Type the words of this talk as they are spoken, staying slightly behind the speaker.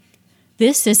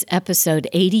This is episode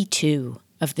 82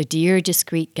 of the Dear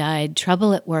Discreet Guide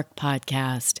Trouble at Work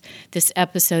podcast. This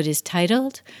episode is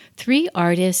titled 3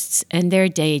 Artists and Their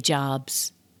Day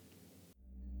Jobs.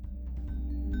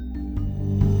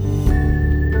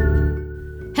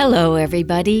 Hello,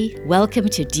 everybody. Welcome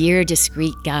to Dear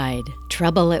Discreet Guide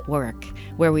Trouble at Work,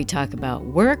 where we talk about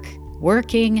work,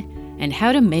 working, and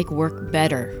how to make work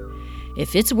better.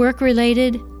 If it's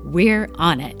work-related, we're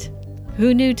on it.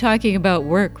 Who knew talking about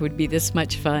work would be this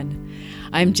much fun?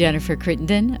 I'm Jennifer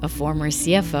Crittenden, a former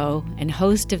CFO and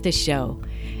host of the show,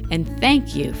 and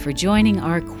thank you for joining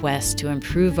our quest to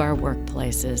improve our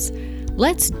workplaces.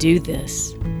 Let's do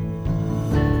this.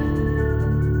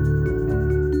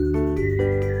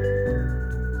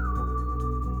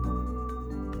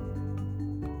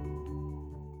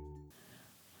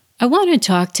 I want to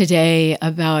talk today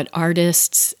about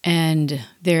artists and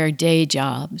their day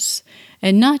jobs,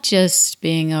 and not just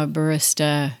being a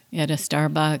barista at a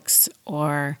Starbucks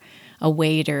or a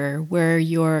waiter, where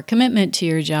your commitment to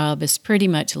your job is pretty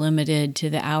much limited to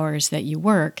the hours that you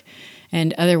work,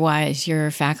 and otherwise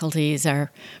your faculties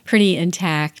are pretty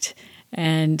intact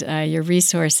and your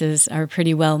resources are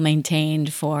pretty well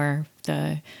maintained for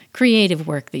the creative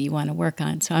work that you want to work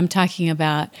on. So I'm talking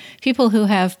about people who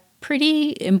have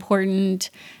pretty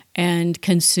important and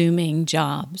consuming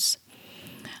jobs.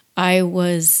 I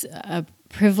was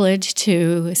privileged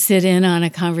to sit in on a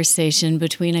conversation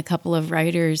between a couple of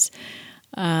writers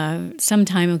some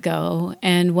time ago,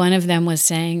 and one of them was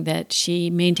saying that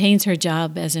she maintains her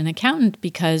job as an accountant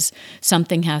because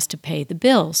something has to pay the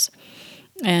bills.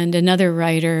 And another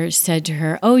writer said to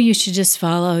her, "Oh, you should just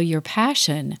follow your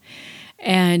passion,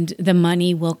 and the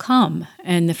money will come."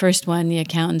 And the first one, the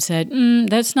accountant said,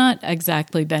 "That's not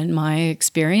exactly been my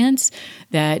experience,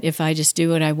 that if I just do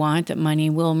what I want, that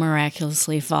money will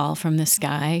miraculously fall from the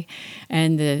sky."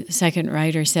 And the second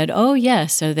writer said, "Oh,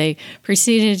 yes." So they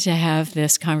proceeded to have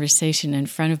this conversation in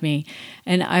front of me.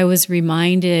 And I was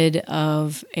reminded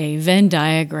of a Venn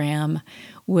diagram,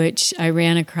 which I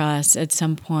ran across at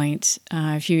some point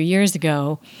a few years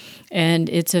ago. And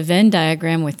it's a Venn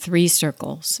diagram with 3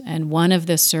 circles. And one of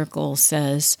the circles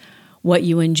says what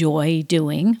you enjoy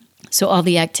doing. So all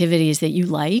the activities that you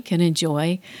like and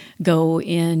enjoy go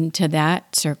into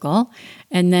that circle.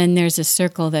 And then there's a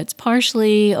circle that's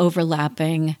partially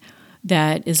overlapping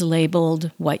that is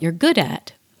labeled what you're good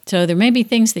at. So there may be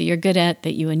things that you're good at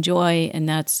that you enjoy, and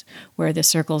that's where the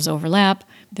circles overlap.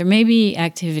 There may be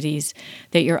activities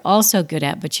that you're also good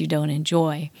at, but you don't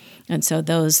enjoy. And so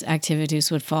those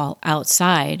activities would fall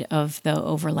outside of the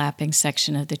overlapping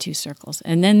section of the 2 circles.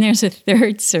 And then there's a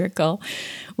third circle,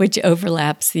 which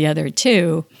overlaps the other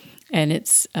 2, and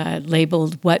it's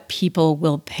labeled what people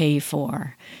will pay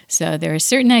for. So there are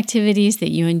certain activities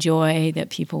that you enjoy that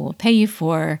people will pay you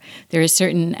for. There are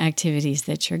certain activities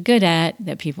that you're good at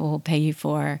that people will pay you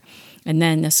for. And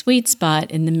then the sweet spot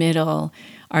in the middle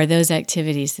are those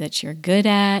activities that you're good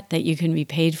at, that you can be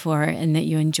paid for, and that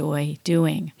you enjoy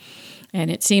doing.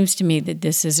 And it seems to me that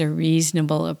this is a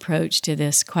reasonable approach to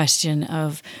this question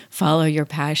of follow your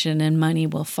passion and money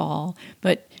will fall,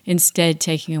 but instead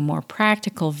taking a more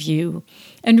practical view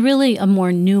and really a more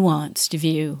nuanced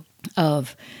view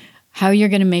of how you're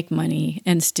going to make money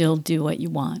and still do what you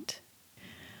want.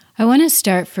 I want to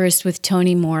start first with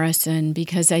Toni Morrison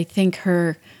because I think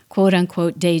her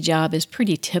quote-unquote day job is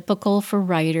pretty typical for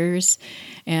writers,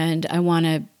 and I want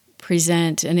to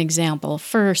present an example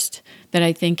first that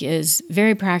I think is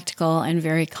very practical and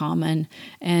very common,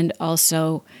 and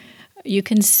also you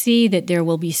can see that there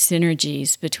will be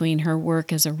synergies between her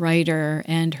work as a writer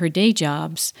and her day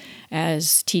jobs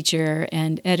as teacher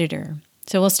and editor.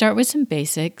 So we'll start with some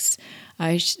basics.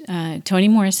 Toni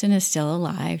Morrison is still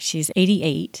alive. She's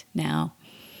 88 now.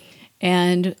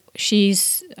 And she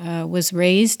was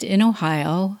raised in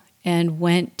Ohio and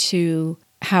went to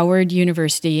Howard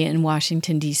University in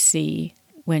Washington, D.C.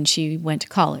 when she went to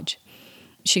college.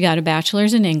 She got a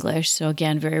bachelor's in English, so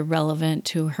again, very relevant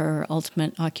to her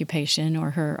ultimate occupation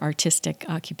or her artistic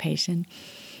occupation,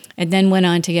 and then went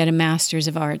on to get a master's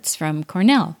of arts from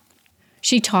Cornell.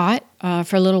 She taught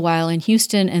for a little while in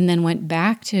Houston and then went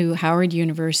back to Howard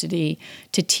University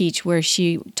to teach, where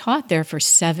she taught there for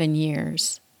 7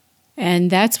 years.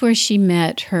 And that's where she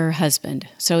met her husband.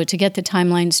 So to get the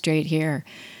timeline straight here,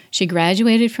 she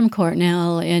graduated from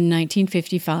Cornell in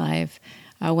 1955,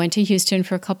 went to Houston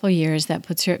for a couple of years. That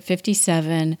puts her at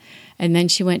 57. And then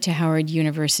she went to Howard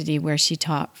University, where she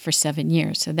taught for 7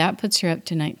 years. So that puts her up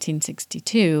to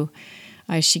 1962.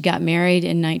 She got married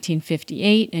in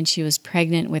 1958, and she was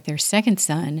pregnant with their second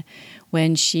son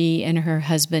when she and her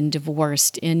husband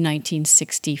divorced in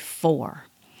 1964.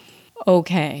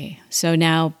 Okay, so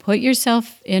now put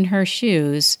yourself in her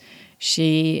shoes.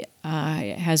 She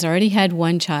has already had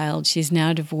one child. She's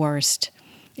now divorced,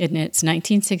 and it's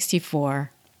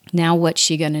 1964. Now, what's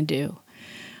she going to do?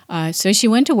 So she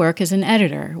went to work as an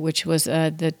editor, which was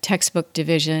the textbook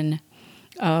division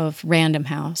of Random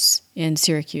House in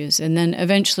Syracuse. And then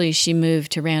eventually she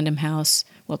moved to Random House.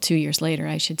 Well, 2 years later,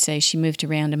 I should say, she moved to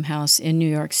Random House in New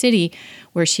York City,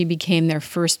 where she became their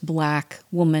first Black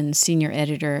woman senior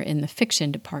editor in the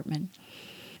fiction department.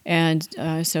 And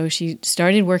so she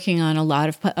started working on a lot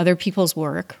of other people's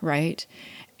work, right?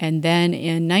 And then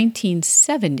in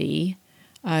 1970,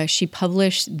 she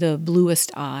published The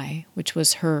Bluest Eye, which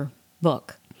was her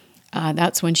book.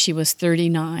 That's when she was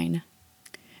 39.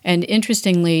 And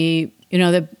interestingly,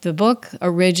 the book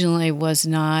originally was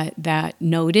not that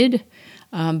noted,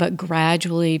 but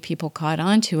gradually people caught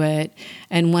on to it.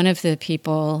 And one of the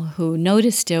people who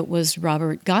noticed it was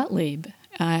Robert Gottlieb.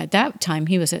 At that time,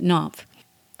 he was at Knopf.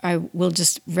 I will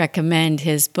just recommend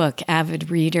his book,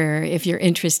 Avid Reader, if you're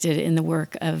interested in the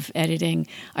work of editing.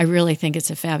 I really think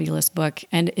it's a fabulous book,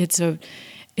 and it's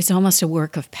almost a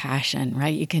work of passion,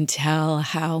 right? You can tell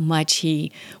how much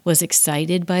he was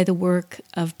excited by the work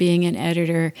of being an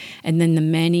editor, and then the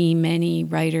many, many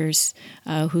writers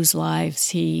whose lives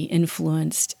he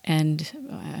influenced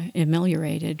and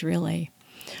ameliorated, really.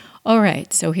 All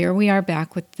right, so here we are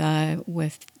back with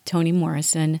Toni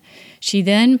Morrison. She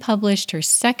then published her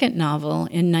second novel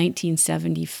in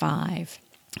 1975.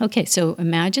 Okay, so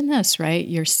imagine this, right?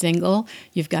 You're single,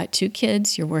 you've got 2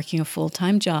 kids, you're working a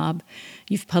full-time job.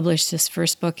 You've published this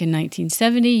first book in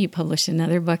 1970, you published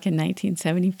another book in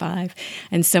 1975,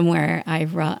 and somewhere I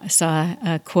saw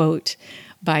a quote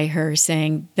by her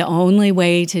saying, the only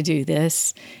way to do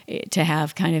this, to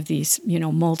have kind of these,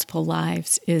 multiple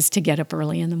lives, is to get up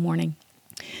early in the morning.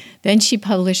 Then she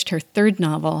published her third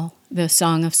novel, The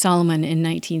Song of Solomon, in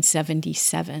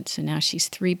 1977. So now she's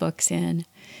 3 books in.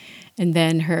 And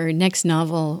then her next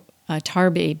novel,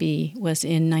 Tar Baby, was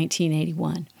in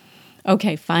 1981.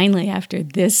 Okay, finally, after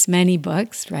this many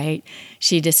books, right,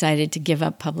 she decided to give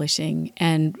up publishing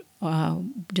and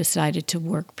decided to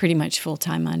work pretty much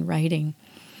full-time on writing.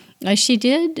 She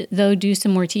did, though, do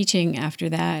some more teaching after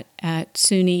that at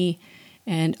SUNY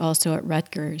and also at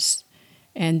Rutgers.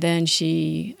 And then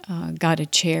she got a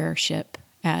chairship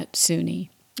at SUNY.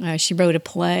 She wrote a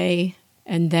play,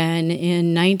 and then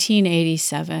in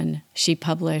 1987, she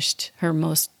published her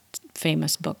most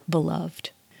famous book, Beloved.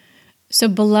 So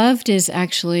Beloved is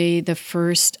actually the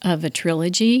first of a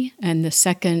trilogy, and the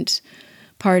second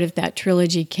part of that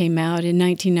trilogy came out in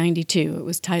 1992. It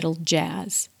was titled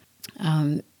Jazz.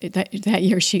 That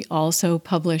year, she also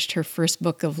published her first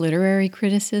book of literary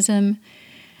criticism,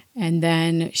 and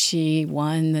then she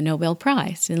won the Nobel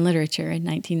Prize in Literature in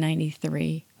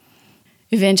 1993.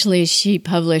 Eventually, she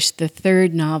published the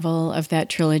third novel of that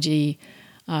trilogy,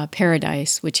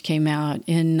 Paradise, which came out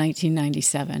in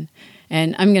 1997.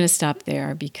 And I'm going to stop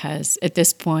there because at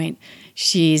this point,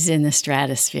 she's in the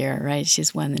stratosphere, right?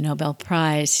 She's won the Nobel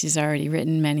Prize. She's already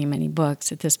written many, many books.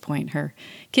 At this point, her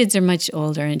kids are much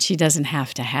older, and she doesn't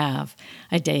have to have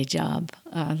a day job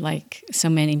like so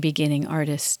many beginning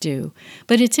artists do.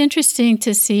 But it's interesting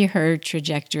to see her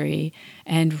trajectory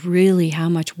and really how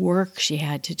much work she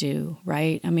had to do,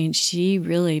 right? I mean, she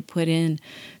really put in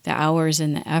the hours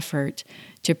and the effort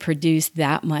to produce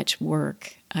that much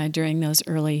work during those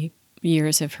early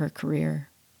years of her career.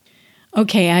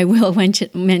 Okay, I will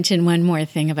mention one more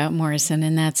thing about Morrison,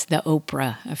 and that's the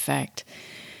Oprah effect.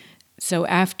 So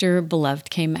after Beloved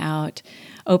came out,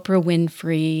 Oprah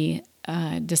Winfrey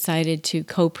decided to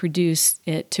co-produce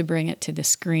it to bring it to the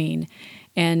screen,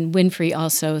 and Winfrey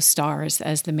also stars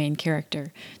as the main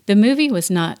character. The movie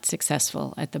was not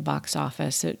successful at the box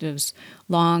office. It was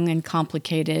long and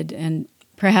complicated, and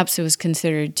perhaps it was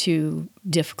considered too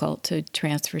difficult to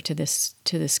transfer to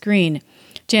the screen.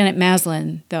 Janet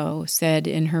Maslin, though, said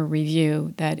in her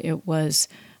review that it was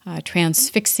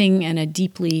transfixing and a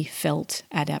deeply felt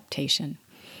adaptation.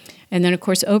 And then, of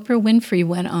course, Oprah Winfrey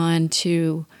went on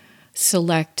to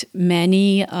select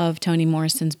many of Toni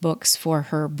Morrison's books for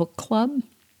her book club,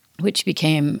 which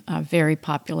became very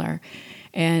popular.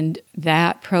 And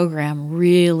that program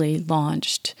really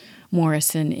launched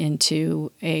Morrison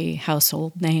into a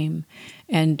household name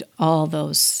and all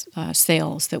those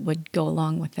sales that would go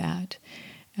along with that.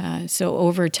 So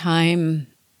over time,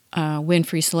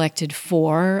 Winfrey selected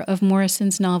 4 of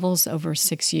Morrison's novels over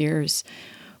 6 years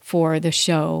for the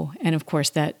show. And of course,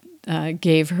 that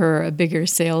gave her a bigger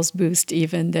sales boost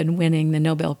even than winning the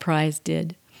Nobel Prize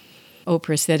did.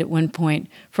 Oprah said at one point,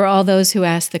 "For all those who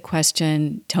ask the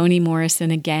question, Toni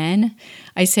Morrison again?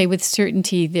 I say with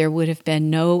certainty there would have been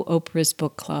no Oprah's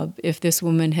Book Club if this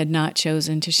woman had not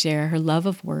chosen to share her love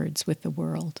of words with the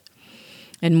world."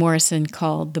 And Morrison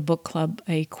called the book club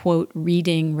a, quote,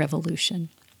 reading revolution.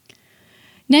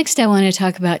 Next, I want to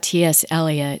talk about T.S.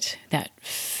 Eliot, that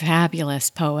fabulous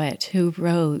poet who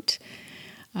wrote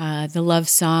the love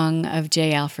song of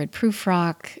J. Alfred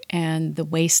Prufrock and The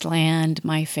Wasteland,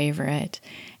 my favorite,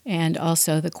 and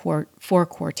also the four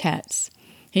quartets.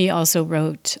 He also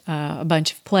wrote a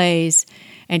bunch of plays,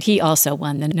 and he also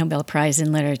won the Nobel Prize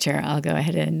in Literature. I'll go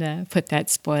ahead and put that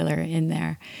spoiler in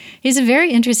there. He's a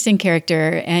very interesting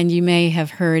character, and you may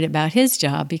have heard about his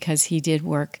job because he did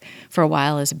work for a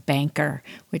while as a banker,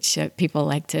 which people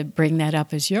like to bring that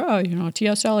up as,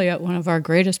 T.S. Eliot, one of our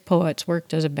greatest poets,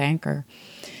 worked as a banker.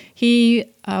 He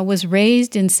was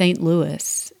raised in St.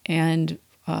 Louis and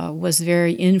was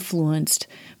very influenced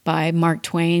by Mark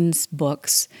Twain's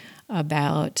books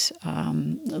about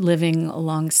living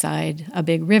alongside a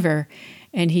big river.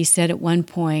 And he said at one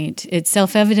point, "It's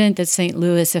self-evident that St.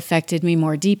 Louis affected me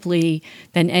more deeply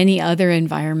than any other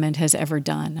environment has ever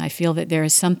done. I feel that there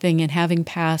is something in having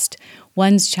passed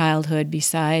one's childhood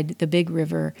beside the big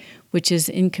river which is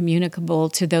incommunicable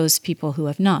to those people who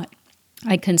have not.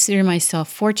 I consider myself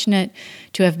fortunate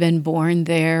to have been born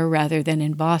there rather than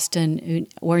in Boston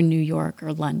or New York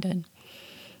or London."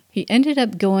 He ended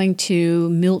up going to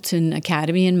Milton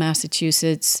Academy in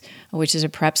Massachusetts, which is a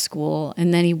prep school,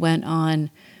 and then he went on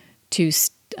to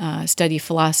study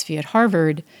philosophy at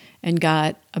Harvard and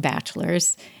got a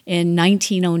bachelor's in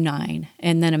 1909,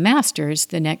 and then a master's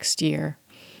the next year.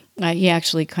 He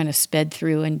actually kind of sped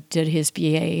through and did his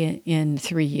BA in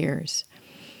 3 years.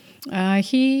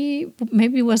 He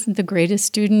maybe wasn't the greatest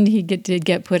student. He did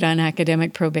get put on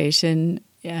academic probation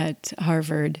at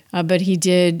Harvard, but he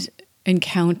did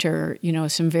encounter,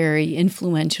 some very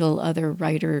influential other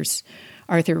writers,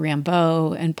 Arthur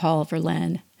Rimbaud and Paul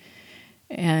Verlaine.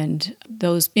 And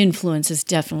those influences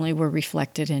definitely were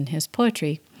reflected in his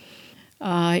poetry.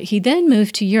 He then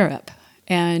moved to Europe,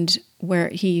 and where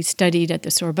he studied at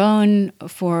the Sorbonne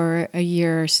for a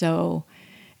year or so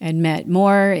and met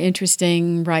more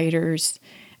interesting writers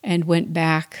and went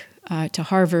back to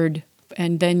Harvard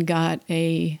and then got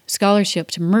a scholarship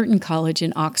to Merton College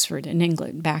in Oxford in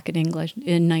England, back in England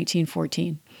in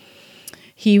 1914.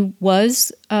 He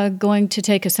was going to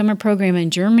take a summer program in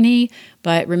Germany,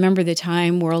 but remember the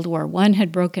time World War I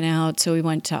had broken out, so he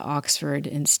went to Oxford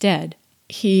instead.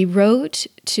 He wrote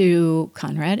to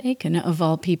Conrad Aiken, of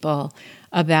all people,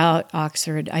 about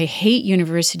Oxford. "I hate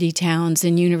university towns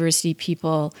and university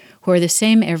people who are the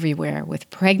same everywhere, with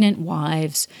pregnant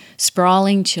wives,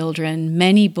 sprawling children,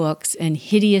 many books, and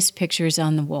hideous pictures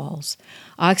on the walls.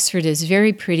 Oxford is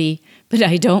very pretty, but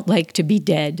I don't like to be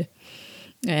dead."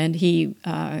 And he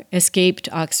escaped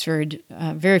Oxford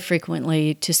very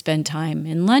frequently to spend time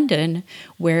in London,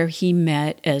 where he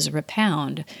met Ezra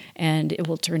Pound. And it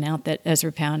will turn out that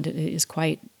Ezra Pound is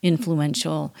quite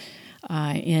influential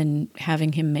in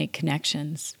having him make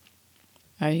connections.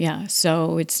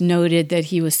 So it's noted that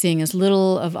he was seeing as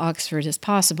little of Oxford as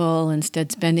possible,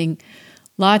 instead spending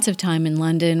lots of time in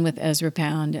London with Ezra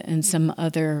Pound and some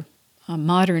other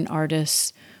modern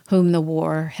artists whom the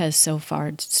war has so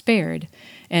far spared.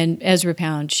 And Ezra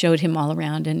Pound showed him all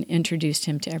around and introduced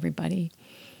him to everybody.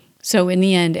 So in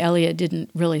the end, Eliot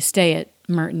didn't really stay at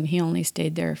Merton. He only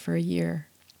stayed there for a year.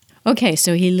 Okay,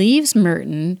 so he leaves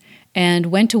Merton and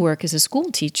went to work as a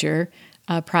school teacher,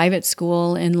 a private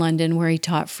school in London where he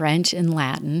taught French and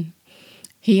Latin.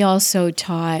 He also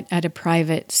taught at a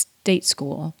private state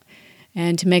school.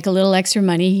 And to make a little extra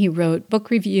money, he wrote book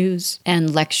reviews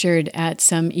and lectured at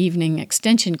some evening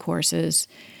extension courses.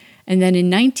 And then in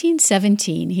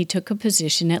 1917, he took a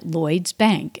position at Lloyd's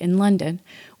Bank in London,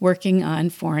 working on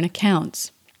foreign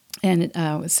accounts. And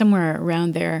somewhere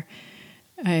around there,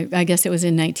 I guess it was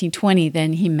in 1920,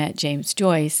 then he met James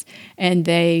Joyce. And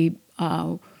they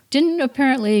didn't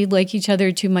apparently like each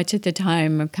other too much at the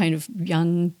time, kind of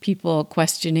young people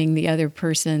questioning the other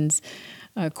person's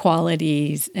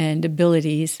qualities and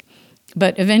abilities.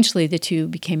 But eventually the two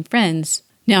became friends.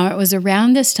 Now, it was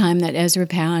around this time that Ezra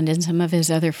Pound and some of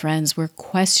his other friends were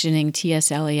questioning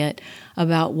T.S. Eliot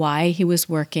about why he was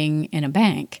working in a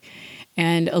bank.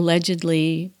 And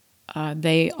allegedly,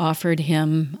 they offered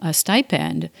him a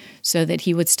stipend so that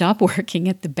he would stop working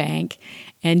at the bank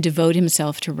and devote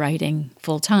himself to writing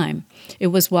full-time. It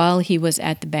was while he was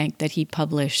at the bank that he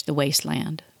published The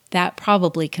Wasteland. That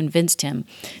probably convinced him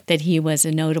that he was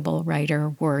a notable writer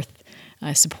worth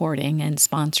supporting and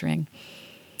sponsoring.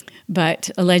 But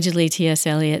allegedly, T.S.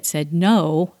 Eliot said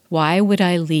no Why would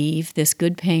I leave this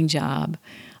good-paying job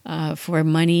for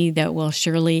money that will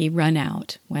surely run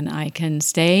out when I can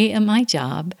stay at my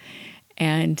job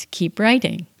and keep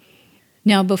writing?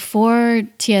 Now, before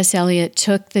T.S. Eliot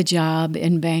took the job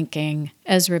in banking,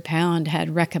 Ezra Pound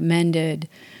had recommended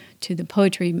to the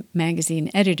Poetry magazine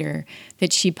editor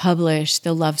that she publish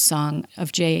the love song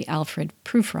of J. Alfred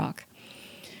Prufrock.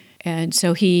 And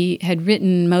so he had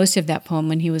written most of that poem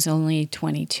when he was only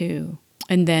 22.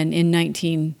 And then in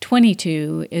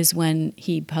 1922 is when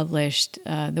he published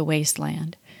The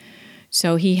Wasteland.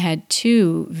 So he had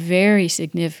two very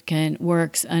significant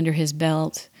works under his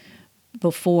belt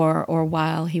before or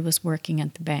while he was working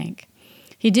at the bank.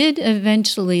 He did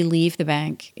eventually leave the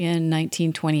bank in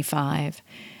 1925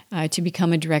 to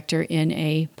become a director in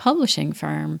a publishing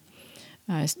firm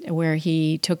where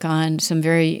he took on some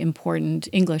very important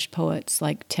English poets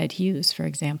like Ted Hughes, for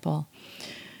example.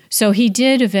 So he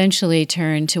did eventually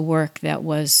turn to work that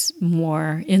was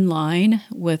more in line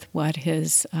with what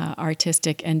his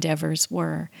artistic endeavors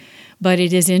were. But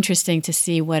it is interesting to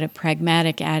see what a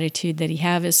pragmatic attitude that he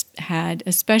had,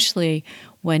 especially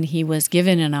when he was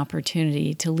given an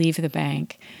opportunity to leave the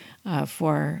bank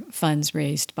for funds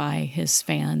raised by his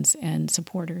fans and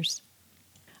supporters.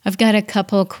 I've got a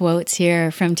couple quotes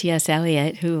here from T.S.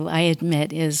 Eliot, who I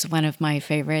admit is one of my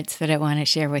favorites that I want to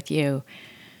share with you.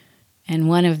 And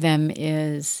one of them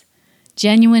is,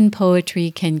 "Genuine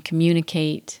poetry can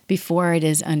communicate before it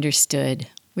is understood,"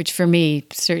 which for me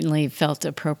certainly felt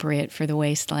appropriate for The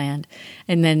Wasteland.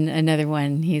 And then another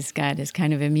one he's got is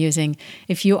kind of amusing.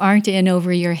 "If you aren't in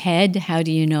over your head, how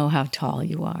do you know how tall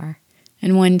you are?"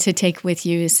 And one to take with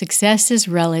you is, "Success is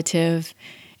relative.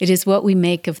 It is what we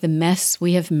make of the mess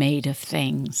we have made of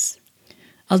things."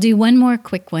 I'll do one more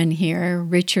quick one here.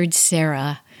 Richard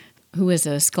Serra, who is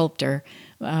a sculptor,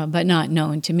 but not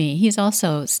known to me. He's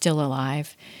also still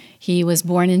alive. He was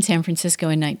born in San Francisco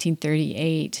in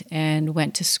 1938 and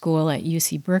went to school at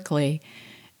UC Berkeley,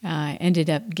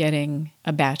 ended up getting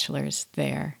a bachelor's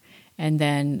there, and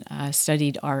then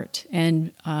studied art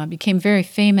and became very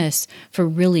famous for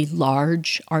really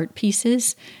large art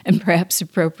pieces. And perhaps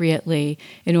appropriately,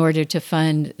 in order to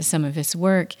fund some of his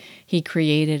work, he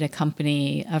created a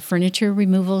company, a furniture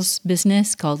removals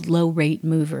business called Low Rate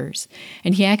Movers.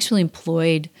 And he actually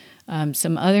employed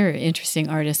some other interesting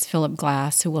artists, Philip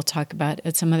Glass, who we'll talk about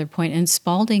at some other point, and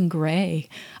Spalding Gray.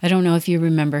 I don't know if you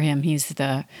remember him. He's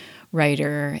the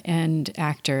writer and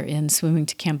actor in Swimming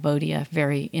to Cambodia.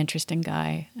 Very interesting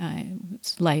guy.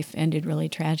 His life ended really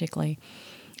tragically.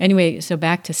 Anyway, so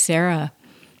back to Serra.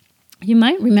 You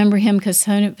might remember him because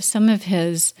some of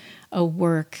his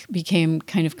work became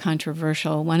kind of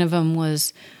controversial. One of them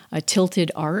was a tilted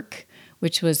arc,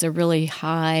 which was a really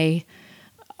high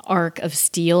arc of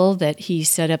steel that he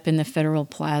set up in the Federal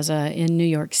Plaza in New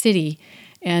York City.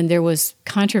 And there was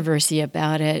controversy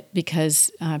about it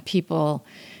because people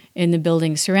in the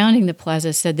building surrounding the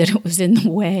plaza said that it was in the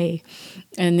way.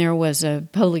 And there was a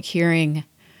public hearing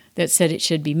that said it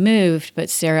should be moved, but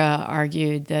Serra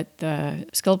argued that the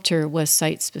sculpture was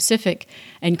site-specific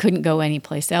and couldn't go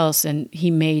anyplace else. And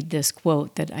he made this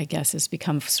quote that I guess has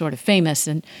become sort of famous,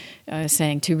 and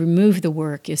saying, "To remove the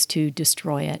work is to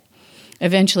destroy it."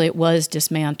 Eventually, it was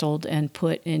dismantled and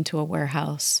put into a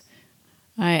warehouse.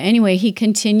 Anyway, he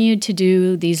continued to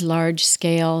do these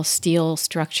large-scale steel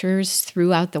structures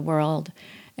throughout the world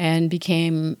and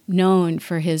became known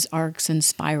for his arcs and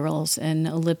spirals and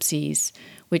ellipses,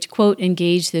 which, quote,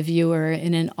 "engage the viewer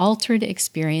in an altered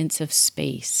experience of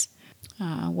space."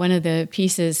 One of the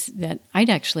pieces that I'd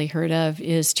actually heard of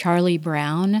is Charlie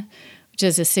Brown, which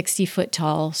is a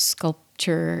 60-foot-tall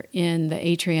sculpture in the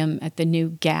atrium at the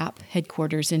new Gap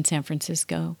headquarters in San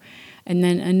Francisco. And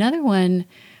then another one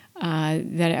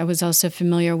that I was also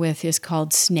familiar with is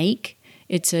called Snake.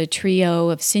 It's a trio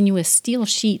of sinuous steel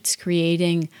sheets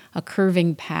creating a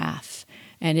curving path,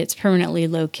 and it's permanently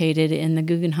located in the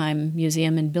Guggenheim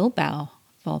Museum in Bilbao,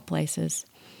 of all places.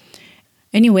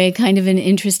 Anyway, kind of an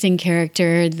interesting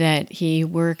character that he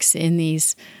works in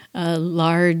these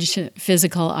large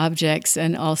physical objects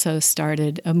and also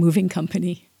started a moving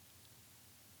company.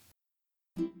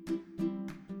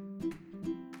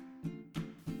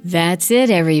 That's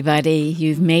it, everybody.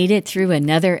 You've made it through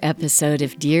another episode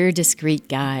of Dear Discreet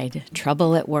Guide,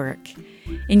 Trouble at Work.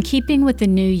 In keeping with the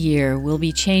new year, we'll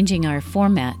be changing our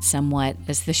format somewhat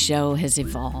as the show has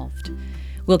evolved.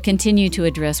 We'll continue to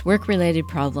address work-related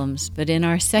problems, but in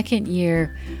our second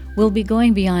year, we'll be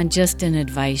going beyond just an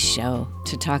advice show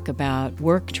to talk about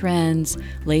work trends,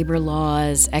 labor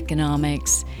laws,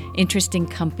 economics, interesting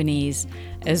companies,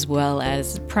 as well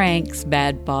as pranks,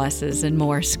 bad bosses, and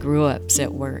more screw-ups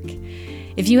at work.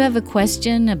 If you have a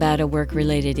question about a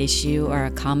work-related issue or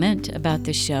a comment about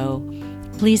the show,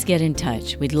 please get in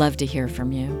touch. We'd love to hear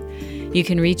from you. You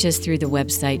can reach us through the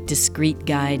website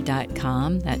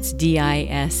discreetguide.com. That's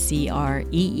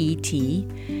DISCREET.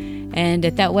 And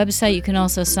at that website, you can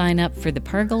also sign up for The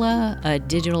Pergola, a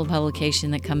digital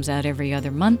publication that comes out every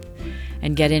other month,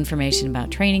 and get information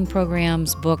about training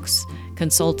programs, books,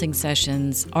 consulting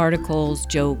sessions, articles,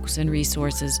 jokes, and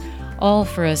resources, all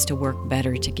for us to work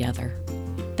better together.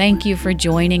 Thank you for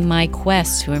joining my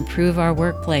quest to improve our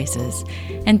workplaces,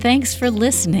 and thanks for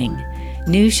listening.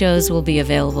 New shows will be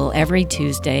available every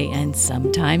Tuesday and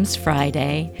sometimes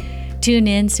Friday. Tune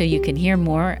in so you can hear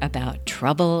more about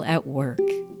trouble at work.